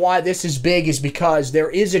reason why this is big is because there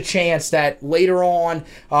is a chance that later on,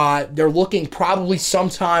 they're looking probably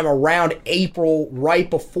sometime around April, right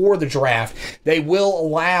before the draft, they will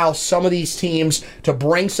allow some of these teams to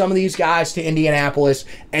bring some of these guys to Indianapolis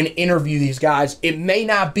and interview these guys. It may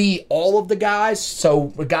not be all of the guys,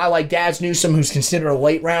 so a guy like Daz Newsome, who's considered a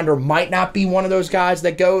late rounder, might not be one of those guys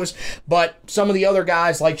that goes, but some of the other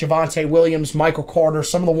guys like Javonte Williams, Michael Carter,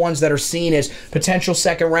 some of the ones that are seen as potential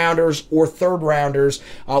second rounders or third rounders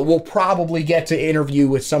will probably get to interview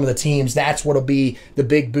with some of the teams. That's what'll be the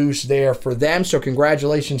big boost there for them. So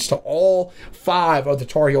congratulations to all 5 of the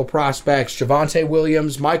Tar Heel prospects: Javonte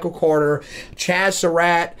Williams, Michael Carter, Chaz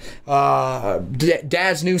Surratt,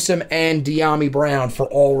 Daz Newsome, and De'Ami Brown for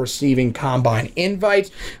all receiving combine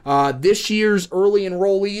invites. This year's early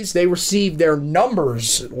enrollees, they received their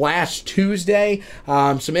numbers last Tuesday.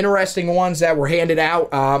 Some interesting ones that were handed out.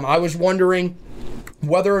 I was wondering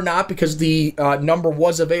whether or not, because the number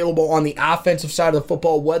was available on the offensive side of the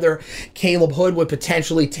football, whether Caleb Hood would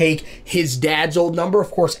potentially take his dad's old number. Of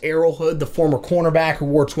course, Errol Hood, the former cornerback who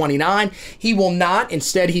wore 29, he will not.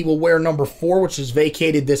 Instead, he will wear number 4, which was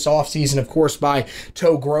vacated this offseason, of course, by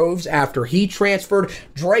Toe Groves after he transferred.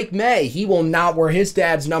 Drake May, he will not wear his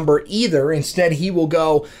dad's number either. Instead, he will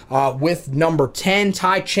go with number 10.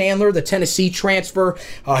 Ty Chandler, the Tennessee transfer,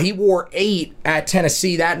 he wore 8 at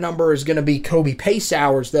Tennessee. That number is going to be Kobe Pace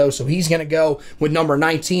hours, though, so he's going to go with number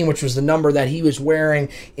 19, which was the number that he was wearing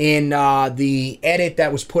in the edit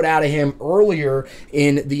that was put out of him earlier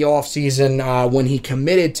in the offseason when he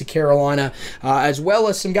committed to Carolina, as well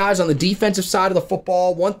as some guys on the defensive side of the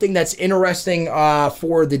football. One thing that's interesting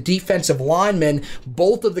for the defensive linemen,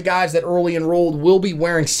 both of the guys that early enrolled will be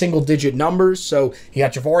wearing single-digit numbers. So you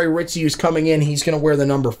got Jahvaree Ritzie, who's coming in. He's going to wear the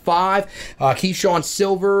number 5. Keyshawn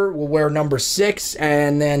Silver will wear number 6,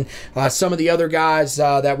 and then some of the other guys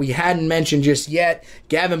that we hadn't mentioned just yet.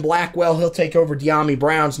 Gavin Blackwell, he'll take over De'Ami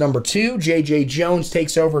Brown's number 2. J.J. Jones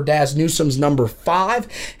takes over Daz Newsome's number 5.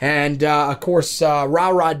 And, of course,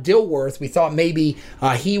 Ra Dilworth, we thought maybe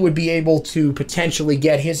he would be able to potentially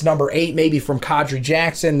get his number 8, maybe from Kadri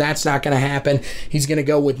Jackson. That's not going to happen. He's going to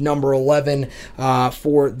go with number 11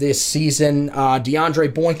 for this season.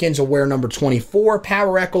 DeAndre Boykins will wear number 24.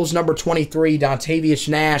 Power Eccles, number 23. Dontavius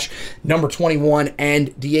Nash, number 21.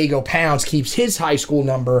 And Diego Pounds keeps his high school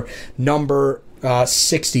number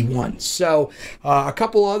 61. So a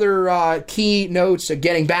couple other key notes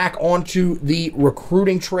getting back onto the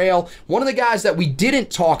recruiting trail. One of the guys that we didn't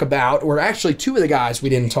talk about, or actually 2 of the guys we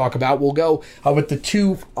didn't talk about, we'll go with the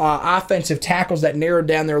 2 offensive tackles that narrowed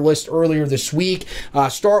down their list earlier this week.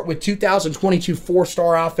 Start with 2022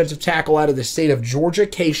 4-star offensive tackle out of the state of Georgia,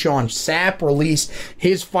 Kayshawn Sapp, released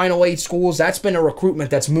his final 8 schools. That's been a recruitment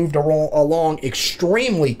that's moved along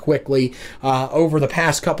extremely quickly over the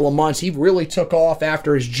past couple of months. He really took off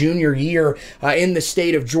after his junior year in the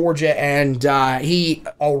state of Georgia, and he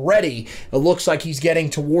already looks like he's getting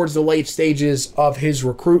towards the late stages of his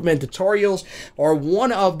recruitment. The Tar Heels are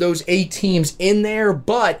one of those 8 teams in there,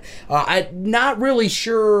 but I'm not really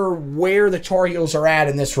sure where the Tar Heels are at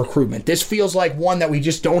in this recruitment. This feels like one that we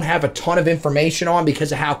just don't have a ton of information on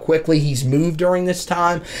because of how quickly he's moved during this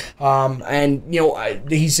time. And,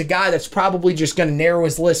 he's a guy that's probably just going to narrow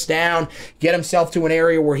his list down, get himself to an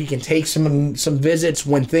area where he can take some visits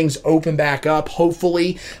when things open back up,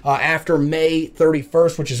 hopefully after May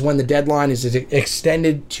 31st, which is when the deadline is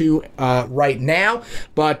extended to right now.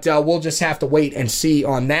 But we'll just have to wait and see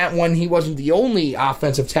on that one. He wasn't the only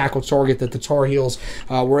offensive tackle target that the Tar Heels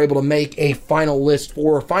were able to make a final list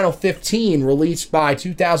for. Final 15 released by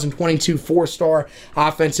 2022 4-star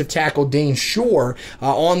offensive tackle Dane Shore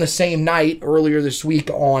on the same night earlier this week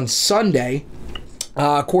on Sunday.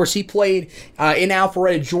 Of course, he played in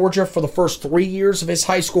Alpharetta, Georgia for the first 3 years of his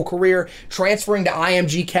high school career, transferring to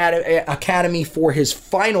IMG Academy for his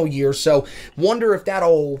final year. So wonder if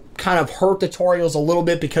that'll kind of hurt the Tar Heels a little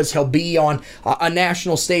bit because he'll be on a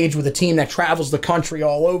national stage with a team that travels the country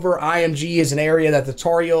all over. IMG is an area that the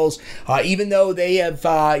Tar Heels, even though they have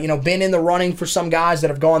been in the running for some guys that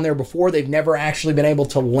have gone there before, they've never actually been able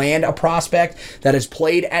to land a prospect that has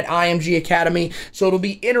played at IMG Academy. So it'll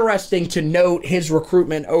be interesting to note his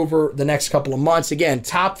recruitment over the next couple of months. Again,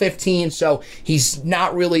 top 15, so he's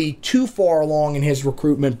not really too far along in his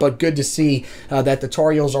recruitment, but good to see that the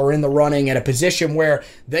Tar Heels are in the running at a position where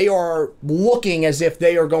they are looking as if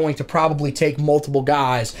they are going to probably take multiple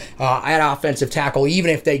guys at offensive tackle,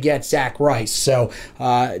 even if they get Zach Rice. So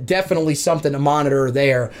definitely something to monitor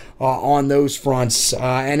there on those fronts.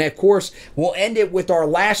 And of course, we'll end it with our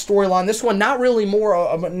last storyline. This one, not really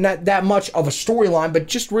not that much of a storyline, but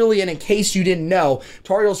just really, and in case you didn't know,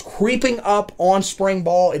 Tar Heels creeping up on spring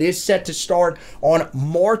ball. It is set to start on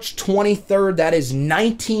March 23rd. That is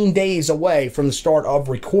 19 days away from the start of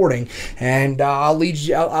recording. And I'll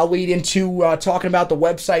lead into talking about the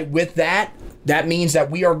website with that. That means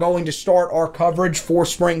that we are going to start our coverage for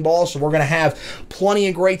spring ball, so we're going to have plenty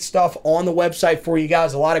of great stuff on the website for you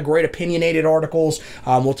guys, a lot of great opinionated articles.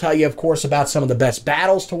 We'll tell you, of course, about some of the best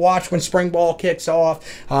battles to watch when spring ball kicks off,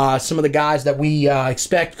 some of the guys that we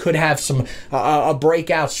expect could have a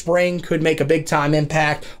breakout spring, could make a big-time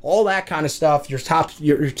impact, all that kind of stuff, your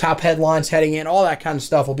top headlines heading in, all that kind of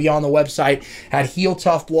stuff will be on the website at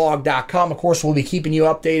HeelToughBlog.com. Of course, we'll be keeping you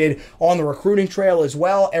updated on the recruiting trail as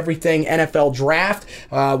well, everything NFL draft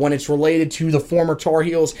when it's related to the former Tar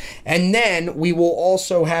Heels, and then we will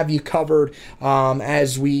also have you covered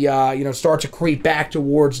as we start to creep back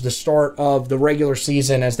towards the start of the regular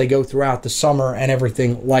season as they go throughout the summer and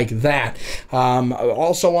everything like that.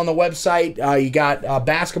 Also on the website, you got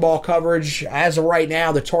basketball coverage. As of right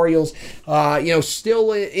now, the Tar Heels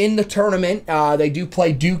still in the tournament. They do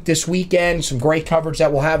play Duke this weekend. Some great coverage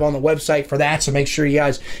that we'll have on the website for that, so make sure you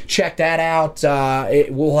guys check that out.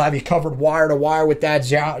 We'll have you covered wire to wire with that.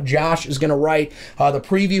 Josh is going to write the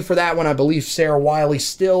preview for that one. I believe Sarah Wiley's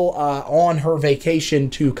still on her vacation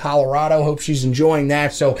to Colorado. Hope she's enjoying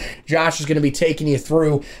that. So Josh is going to be taking you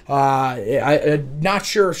through. I'm not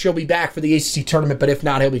sure if she'll be back for the ACC tournament, but if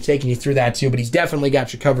not, he'll be taking you through that too. But he's definitely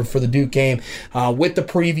got you covered for the Duke game with the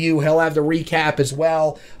preview. He'll have the recap as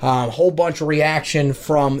well. A whole bunch of reaction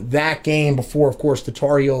from that game before, of course, the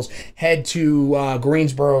Tar Heels head to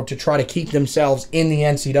Greensboro to try to keep themselves in the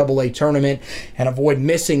NCAA tournament and avoid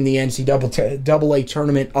missing the NCAA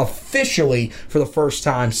tournament officially for the first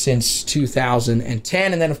time since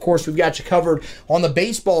 2010. And then, of course, we've got you covered on the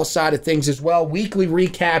baseball side of things as well. Weekly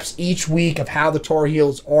recaps each week of how the Tar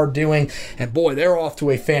Heels are doing. And boy, they're off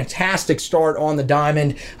to a fantastic start on the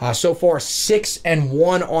diamond. So far,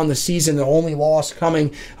 6-1 on the season. The only loss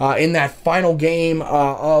coming in that final game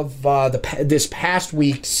of this past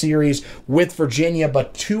week's series with Virginia,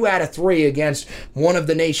 but 2 out of 3 against one of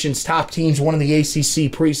the nation's top teams, one of the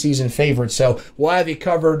ACC preseason favorites. So we'll have you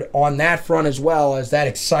covered on that front as well as that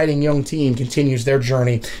exciting young team continues their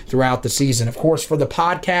journey throughout the season. Of course, for the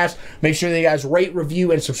podcast, make sure that you guys rate,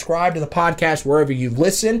 review, and subscribe to the podcast wherever you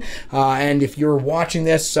listen. And if you're watching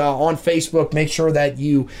this on Facebook, make sure that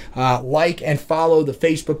you like and follow the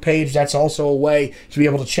Facebook page. That's also a way to be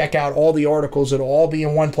able to check out all the articles. It'll all be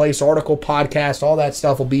in one place. Article, podcast, all that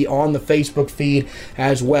stuff will be on the Facebook feed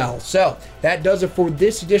as well. So that does it for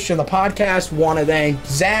this edition of the podcast. Want to thank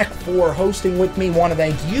Zach for hosting with me. Want to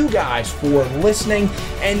thank you guys for listening.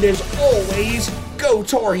 And as always, go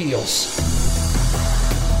Tar Heels.